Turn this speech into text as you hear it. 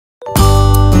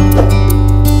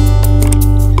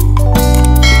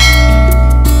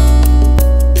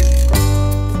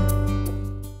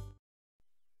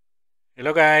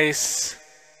Hello guys.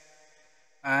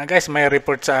 Guys, may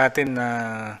report sa atin na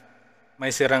may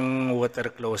sirang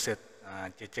water closet.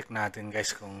 Check natin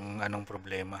guys kung anong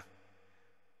problema.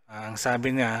 Ang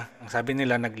sabi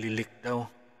nila nagli-leak daw.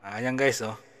 Ayan guys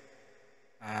oh.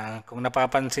 Kung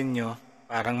napapansin nyo,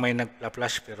 parang may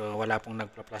nagpla-flash pero wala pong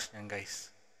nagpla-flash niyan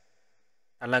guys.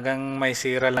 Talagang may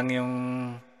sira lang yung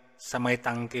sa may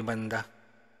tangke banda.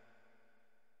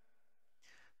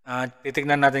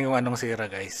 Titignan natin kung anong sira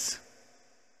guys.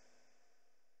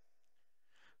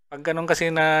 Pag ganun kasi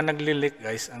na nagli-leak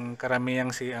guys, ang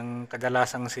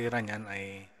kadalasang sira niyan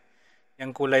ay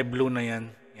yung kulay blue na yan.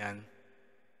 Yan.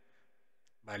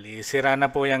 Bali, sira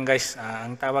na po yan guys.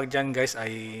 Ang tawag dyan guys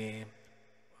ay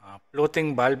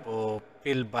floating valve o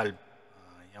fill valve.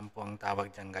 Yan po ang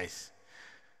tawag dyan guys.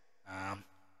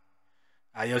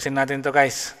 Ayusin natin to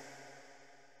guys.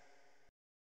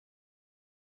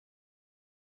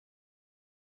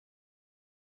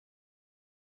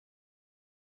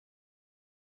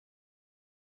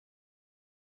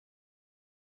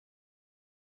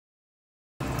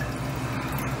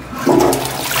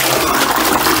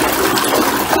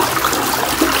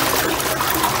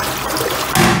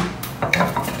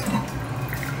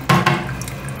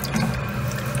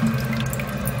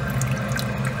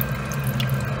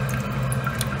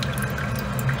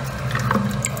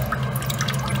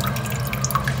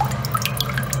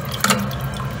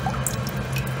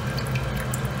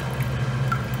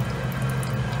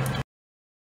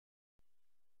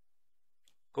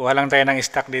 Kuha lang tayo ng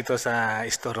stock dito sa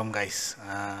storeroom guys.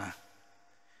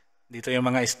 Dito yung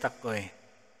mga stock ko eh.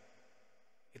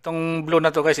 Itong blue na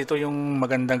to guys, ito yung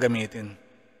magandang gamitin.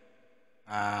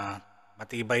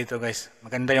 Matibay ito guys.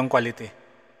 Maganda yung quality.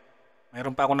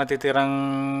 Mayroon pa ako natitirang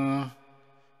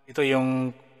ito yung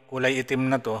kulay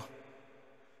itim na to.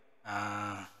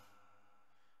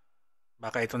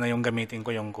 Baka ito na yung gamitin ko,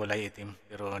 yung kulay itim.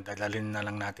 Pero dadalhin na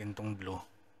lang natin tong blue.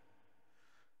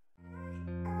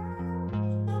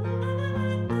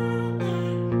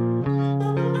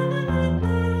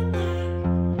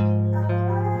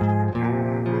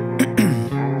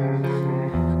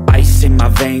 In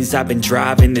my veins, I've been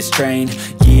driving this train.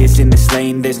 Years in this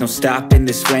lane, there's no stopping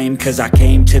this flame. Cause I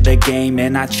came to the game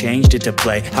and I changed it to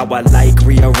play how I like,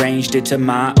 rearranged it to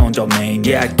my own domain.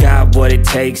 Yeah, I got what it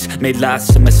takes, made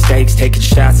lots of mistakes, taking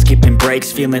shots, skipping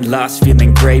breaks, feeling lost,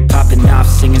 feeling great, popping off,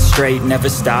 singing straight, never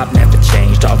stopped, never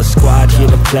changed. All the squad here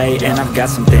to play and I've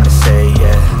got something to say,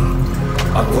 yeah.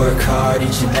 I work hard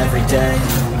each and every day,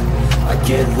 I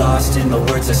get lost in the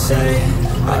words I say.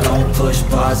 I don't push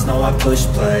pause, no I push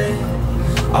play.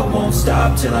 I won't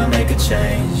stop till I make a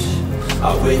change.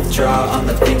 I withdraw on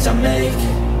the things I make.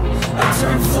 I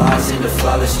turn flaws into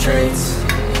flawless traits.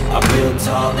 I build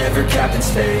tall, never capped in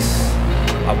space.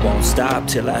 I won't stop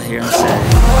till I hear him say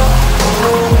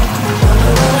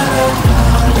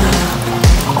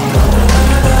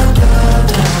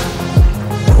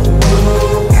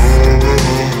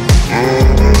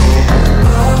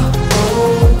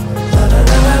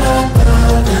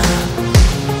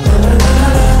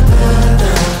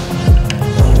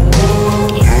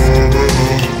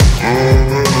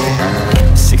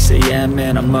 6 a.m.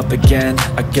 and I'm up again.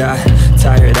 I got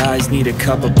tired eyes, need a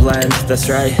cup of blend. That's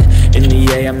right, in the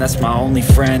AM that's my only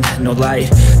friend. No light,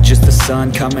 just the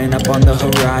sun coming up on the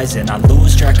horizon. I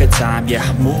lose track of time, yeah,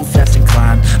 I move fast and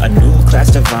climb a new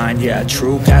class divine, yeah,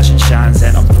 true passion shines.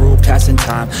 And I'm through passing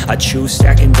time, I choose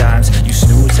stacking dimes. You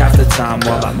snooze half the time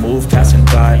while I move passing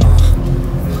by.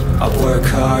 I work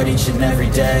hard each and every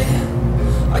day,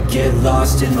 I get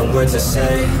lost in the words I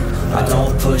say. I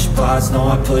don't push pause, no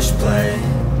I push play.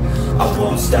 I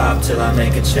won't stop till I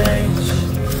make a change.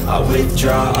 I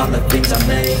withdraw on the things I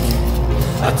make.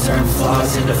 I turn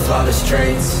flaws into flawless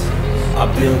traits. I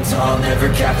build tall, never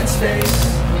capped in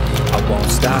space. I won't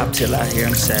stop till I hear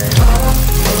him say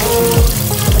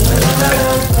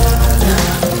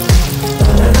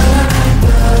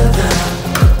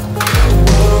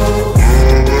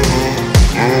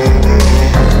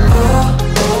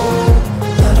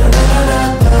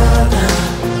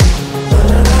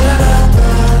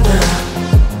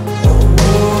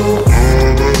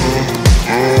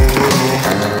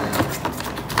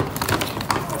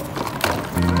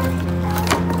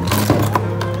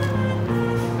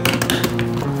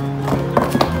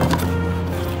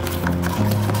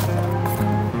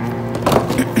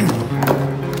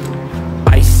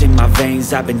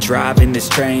I've been driving this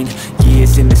train.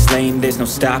 Years in this lane, there's no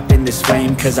stopping this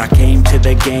flame. Cause I came to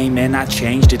the game and I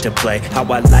changed it to play how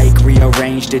I like,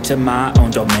 rearranged it to my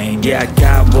own domain. Yeah, I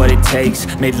got what what it takes.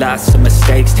 Made lots of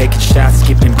mistakes, taking shots,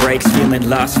 skipping breaks. Feeling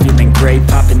lost, feeling great,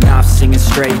 popping off, singing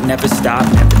straight. Never stop,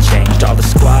 never changed. All the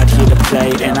squad here to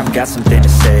play, and I've got something to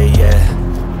say, yeah.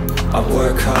 I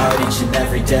work hard each and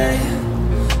every day.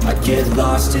 I get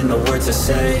lost in the words I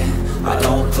say. I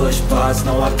don't push pause,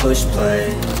 no, I push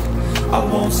play. I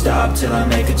won't stop till I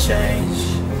make a change.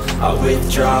 I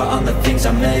withdraw on the things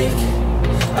I make.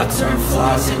 I turn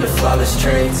flaws into flawless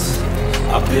traits.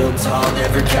 I build tall,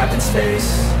 never capped in space.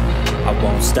 I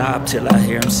won't stop till I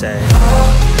hear him say,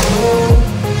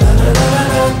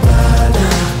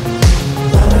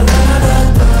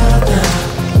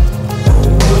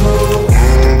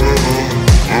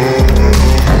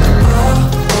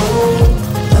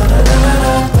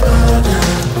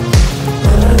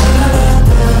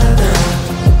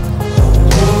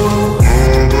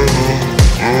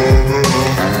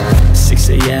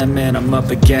 and I'm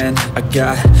up again. I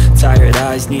got tired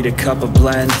eyes, need a cup of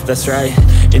blend. That's right,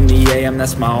 in the AM,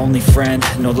 that's my only friend.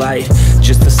 No light,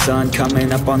 just the sun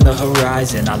coming up on the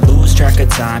horizon. I lose track of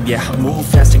time, yeah, I move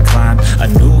fast and climb. A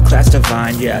new class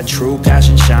divine, yeah, true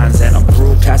passion shines. And I'm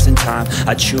through passing time,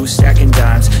 I choose stacking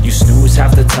dimes. You snooze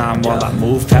half the time while I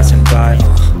move passing by.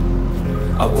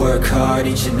 I work hard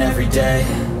each and every day.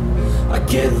 I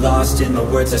get lost in the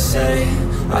words I say.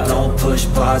 I don't push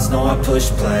pause, no, I push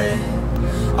play.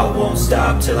 I won't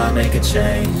stop till I make a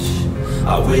change.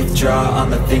 I withdraw on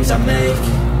the things I make.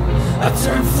 I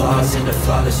turn flaws into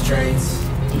flawless traits.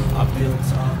 I build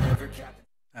tall, never cap.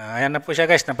 Ayan na po siya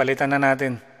guys, napalitan na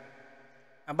natin.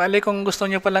 Bali kung gusto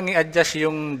nyo palang i-adjust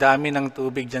yung dami ng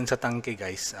tubig dyan sa tangke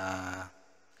guys,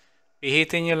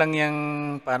 pihitin nyo lang yung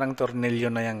parang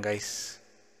tornilyo na yan guys.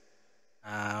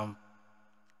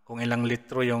 Kung ilang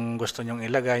litro yung gusto nyong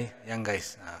ilagay, yan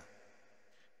guys.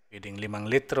 Pwedeng 5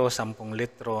 litro, 10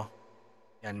 litro.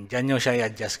 Yan, dyan nyo siya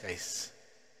i-adjust guys.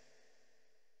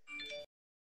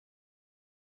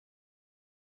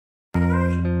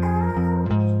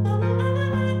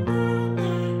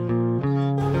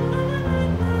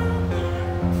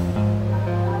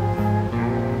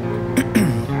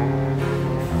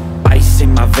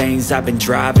 In my veins, I've been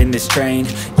driving this train.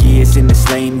 Years in this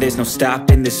lane, there's no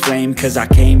stopping this flame. Cause I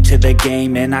came to the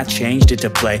game and I changed it to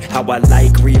play how I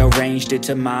like, rearranged it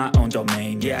to my own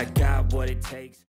domain. Yeah, I got what it takes.